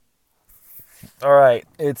All right,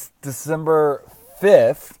 it's December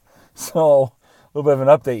 5th, so a little bit of an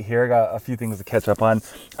update here. I got a few things to catch up on.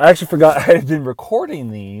 I actually forgot I had been recording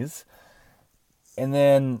these, and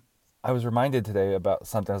then I was reminded today about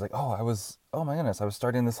something. I was like, oh my goodness, I was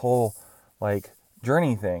starting this whole like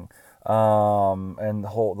journey thing, and the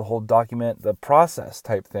whole document, the process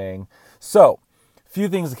type thing. So, a few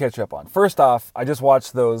things to catch up on. First off, I just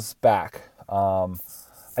watched those back.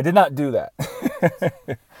 I did not do that.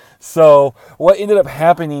 So what ended up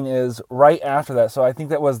happening is right after that. So I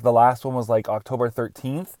think that was the last one was like October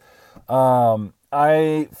 13th.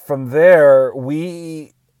 I from there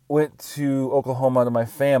we went to Oklahoma to my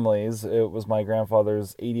family's. It was my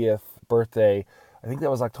grandfather's 80th birthday. I think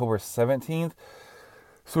that was October 17th.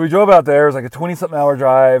 So we drove out there. It was like a 20 something hour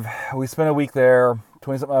drive. We spent a week there,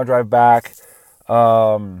 20 something hour drive back.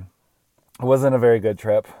 It wasn't a very good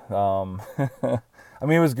trip. I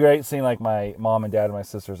mean, it was great seeing like my mom and dad and my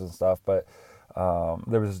sisters and stuff, but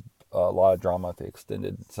there was a lot of drama at the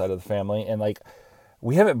extended side of the family, and like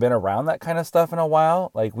we haven't been around that kind of stuff in a while.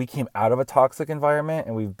 Like we came out of a toxic environment,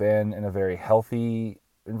 and we've been in a very healthy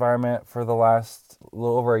environment for the last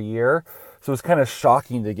little over a year. So it was kind of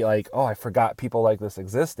shocking to get like, oh, I forgot people like this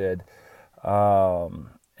existed.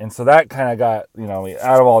 And so that kind of got,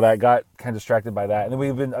 out of all that, got kind of distracted by that. And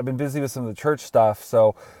then I've been busy with some of the church stuff.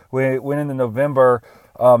 So we went into November.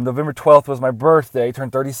 November 12th was my birthday,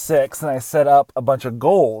 turned 36, and I set up a bunch of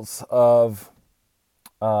goals of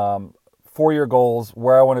 4-year goals,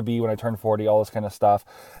 where I want to be when I turn 40, all this kind of stuff.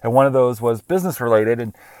 And one of those was business related.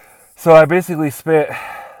 And so I basically spent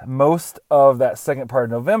most of that second part of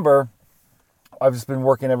November. I've just been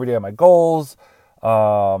working every day on my goals,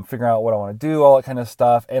 figuring out what I want to do, all that kind of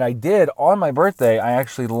stuff. And I did on my birthday. I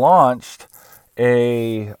actually launched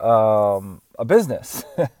a business,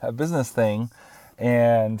 a business thing,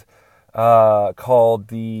 and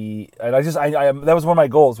called and I that was one of my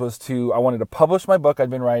goals was I wanted to publish my book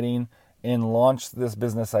I'd been writing and launch this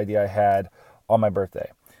business idea I had on my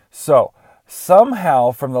birthday. So somehow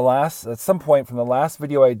at some point from the last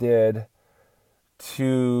video I did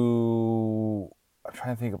to I'm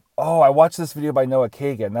trying to think of I watched this video by Noah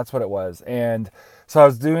Kagan. That's what it was. And so I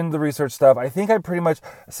was doing the research stuff. I think I pretty much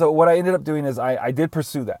so what I ended up doing is I did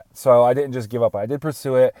pursue that. So I didn't just give up. I did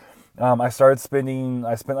pursue it. I spent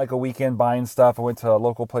like a weekend buying stuff. I went to a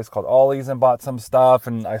local place called Ollie's and bought some stuff,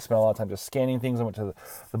 and I spent a lot of time just scanning things. I went to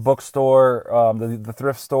the bookstore, the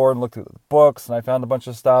thrift store, and looked through the books, and I found a bunch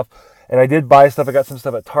of stuff. And I did buy stuff. I got some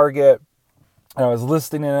stuff at Target, and I was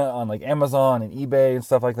listing it on like Amazon and eBay and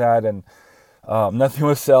stuff like that, and nothing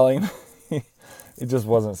was selling. It just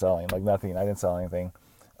wasn't selling, like nothing. I didn't sell anything.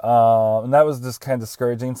 And that was just kind of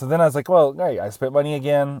discouraging. So then I was like, well, great. I spent money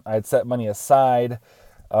again. I had set money aside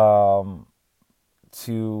to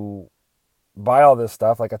buy all this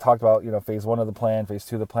stuff. Like I talked about, phase 1 of the plan, phase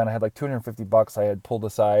 2 of the plan. I had like $250 I had pulled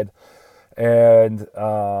aside, and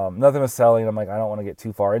nothing was selling. I'm like, I don't want to get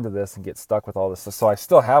too far into this and get stuck with all this. So I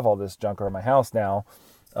still have all this junk around my house now.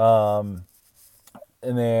 And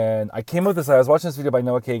then I came up with this. I was watching this video by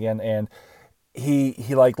Noah Kagan, and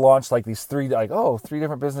he like launched like these three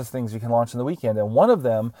different business things you can launch in the weekend. And one of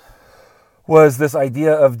them was this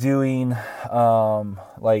idea of doing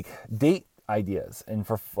like date ideas, and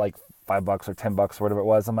for like $5 or $10 or whatever it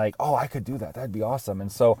was, I'm like, I could do that. That'd be awesome.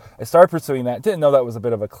 And so I started pursuing that. Didn't know that was a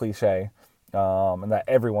bit of a cliche, and that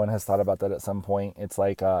everyone has thought about that at some point. It's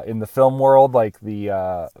like in the film world, like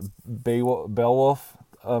the Beowulf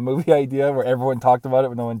movie idea, where everyone talked about it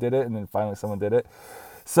but no one did it, and then finally someone did it.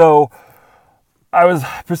 So I was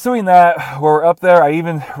pursuing that. We're up there. I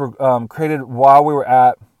even created, while we were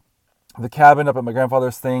at the cabin up at my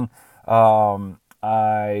grandfather's thing,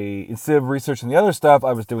 instead of researching the other stuff,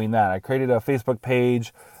 I was doing that. I created a Facebook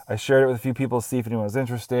page. I shared it with a few people to see if anyone was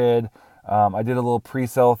interested. I did a little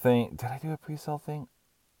pre-sale thing. Did I do a pre-sale thing?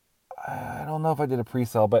 I don't know if I did a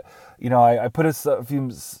pre-sale, but I put a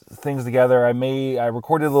few things together. I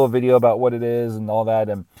recorded a little video about what it is and all that,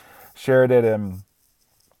 and shared it, and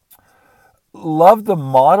loved the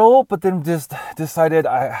model, but then just decided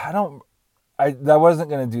I wasn't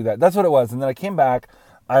going to do that. That's what it was. And then I came back.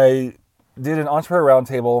 I did an entrepreneur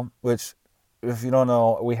roundtable, which, if you don't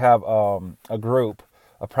know, we have a group,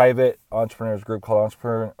 a private entrepreneurs group called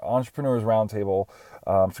Entrepreneurs Roundtable.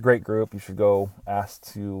 It's a great group. You should go ask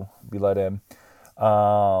to be let in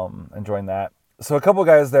and join that. So a couple of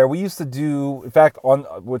guys there. We used to do, in fact,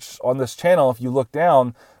 on this channel, if you look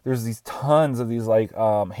down, there's these tons of these like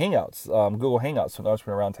Hangouts, Google Hangouts from the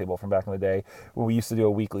Entrepreneur Roundtable from back in the day, when we used to do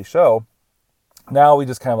a weekly show. Now we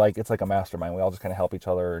just kind of like, it's like a mastermind. We all just kind of help each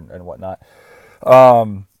other and whatnot.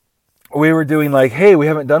 We were doing like, hey, we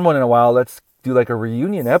haven't done one in a while. Let's do like a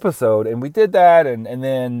reunion episode, and we did that, and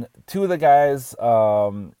then two of the guys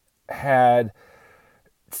had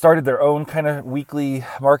started their own kind of weekly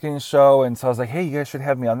marketing show, and so I was like, hey, you guys should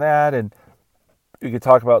have me on that, and we could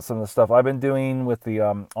talk about some of the stuff I've been doing with the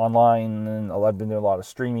online, and I've been doing a lot of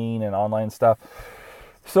streaming and online stuff.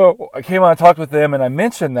 So I came on and talked with them, and I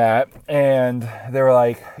mentioned that, and they were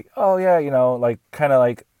like, oh yeah, like kind of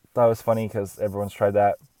like thought it was funny because everyone's tried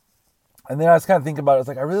that. And then I was kind of thinking about it. I was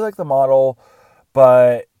like, I really like the model,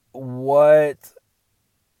 but what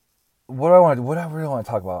do I want to do? What do I really want to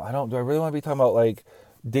talk about? Do I really want to be talking about like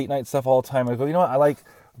date night stuff all the time? I go, you know what? I like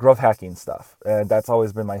growth hacking stuff. And that's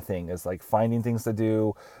always been my thing, is like finding things to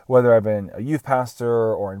do, whether I've been a youth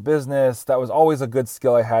pastor or in business. That was always a good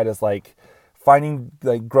skill I had, is like finding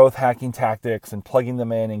like growth hacking tactics and plugging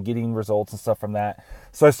them in and getting results and stuff from that.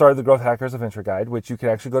 So I started the Growth Hackers Adventure Guide, which you can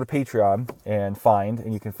actually go to Patreon and find,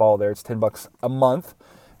 and you can follow there. It's $10 a month,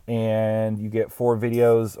 and you get 4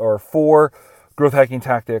 videos or 4 growth hacking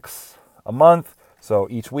tactics a month. So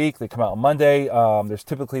each week they come out on Monday. There's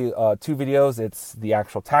typically 2 videos. It's the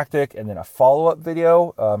actual tactic and then a follow-up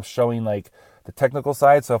video showing like the technical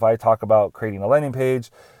side. So if I talk about creating a landing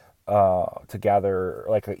page to gather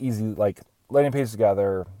like an easy like landing page to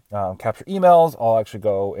gather capture emails, I'll actually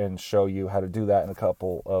go and show you how to do that in a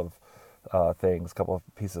couple of things, a couple of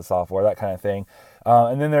pieces of software, that kind of thing.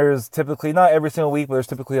 And then there's typically, not every single week, but there's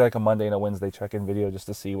typically like a Monday and a Wednesday check-in video just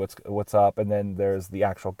to see what's up. And then there's the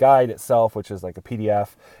actual guide itself, which is like a PDF.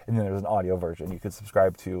 And then there's an audio version. You could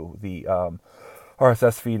subscribe to the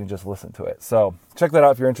RSS feed and just listen to it. So check that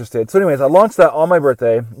out if you're interested. So anyways, I launched that on my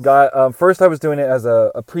birthday. First I was doing it as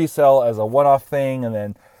a pre-sale, as a one-off thing. And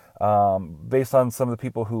then based on some of the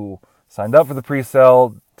people who signed up for the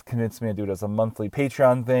pre-sale, convinced me to do it as a monthly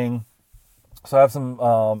Patreon thing. So I have some,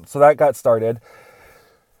 so that got started.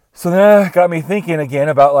 So then it got me thinking again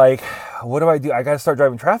about like, what do? I got to start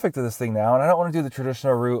driving traffic to this thing now. And I don't want to do the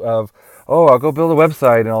traditional route of, I'll go build a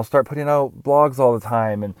website and I'll start putting out blogs all the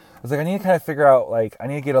time. And I was like, I need to kind of figure out, like, I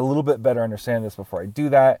need to get a little bit better understanding this before I do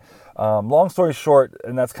that. Long story short,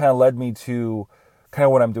 and that's kind of led me to kind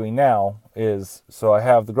of what I'm doing now is, so I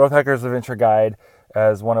have the Growth Hackers Adventure Guide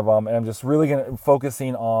as one of them. And I'm just really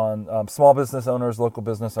focusing on small business owners, local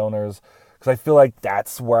business owners, because I feel like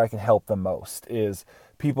that's where I can help the most, is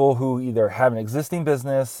people who either have an existing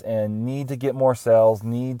business and need to get more sales,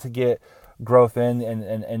 need to get growth in,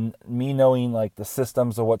 and me knowing like the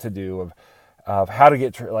systems of what to do, of how to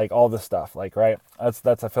get like all this stuff, like, right?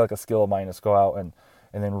 That's I feel like a skill of mine, is go out and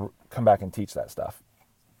then come back and teach that stuff.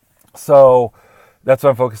 So that's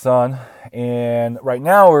what I'm focused on. And right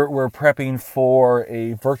now we're prepping for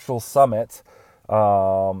a virtual summit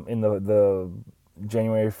in the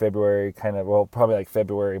January, February, probably like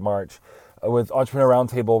February, March, with Entrepreneur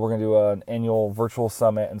Roundtable. We're going to do an annual virtual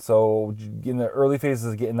summit. And so in the early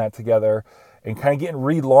phases of getting that together and kind of getting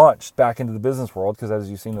relaunched back into the business world, because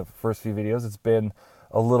as you've seen the first few videos, it's been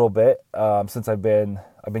a little bit since I've been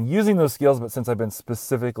using those skills, but since I've been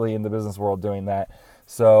specifically in the business world doing that.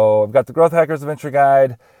 So I've got the Growth Hackers Adventure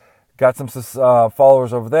Guide, got some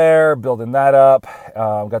followers over there, building that up.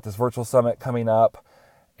 Got this virtual summit coming up,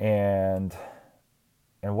 and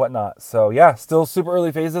whatnot. So yeah, still super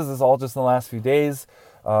early phases. This is all just in the last few days.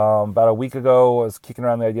 About a week ago, I was kicking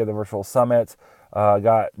around the idea of the virtual summit.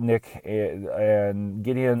 Got Nick and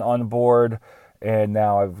Gideon on board, and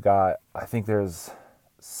now I think there's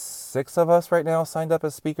 6 of us right now signed up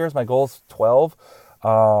as speakers. My goal is 12.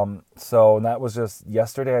 So that was just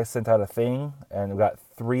yesterday. I sent out a thing, and we got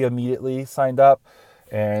 3 immediately signed up,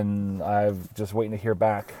 and I'm just waiting to hear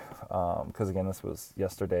back. Because again, this was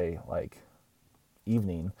yesterday, like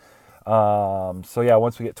evening. So yeah,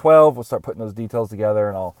 once we get 12, we'll start putting those details together,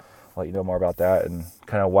 and I'll let you know more about that and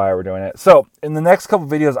kind of why we're doing it. So in the next couple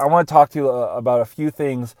videos, I want to talk to you about a few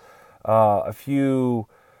things, a few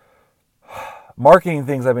marketing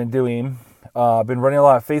things I've been doing. I've been running a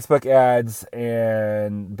lot of Facebook ads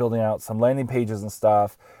and building out some landing pages and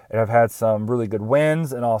stuff, and I've had some really good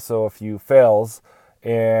wins and also a few fails,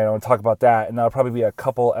 and I want to talk about that, and that'll probably be a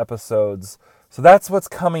couple episodes. So that's what's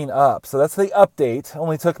coming up. So that's the update.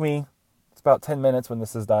 Only took me, it's about 10 minutes when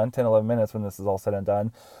this is done, 10, 11 minutes when this is all said and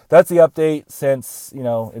done. That's the update since,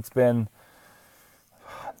 it's been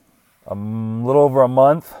a little over a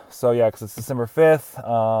month. So yeah, because it's December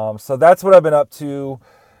 5th. So that's what I've been up to.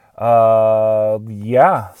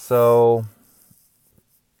 Yeah, so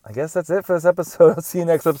I guess that's it for this episode. I'll see you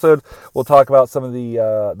next episode. We'll talk about some of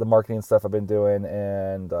the marketing stuff I've been doing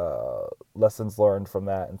and lessons learned from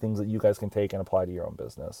that and things that you guys can take and apply to your own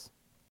business.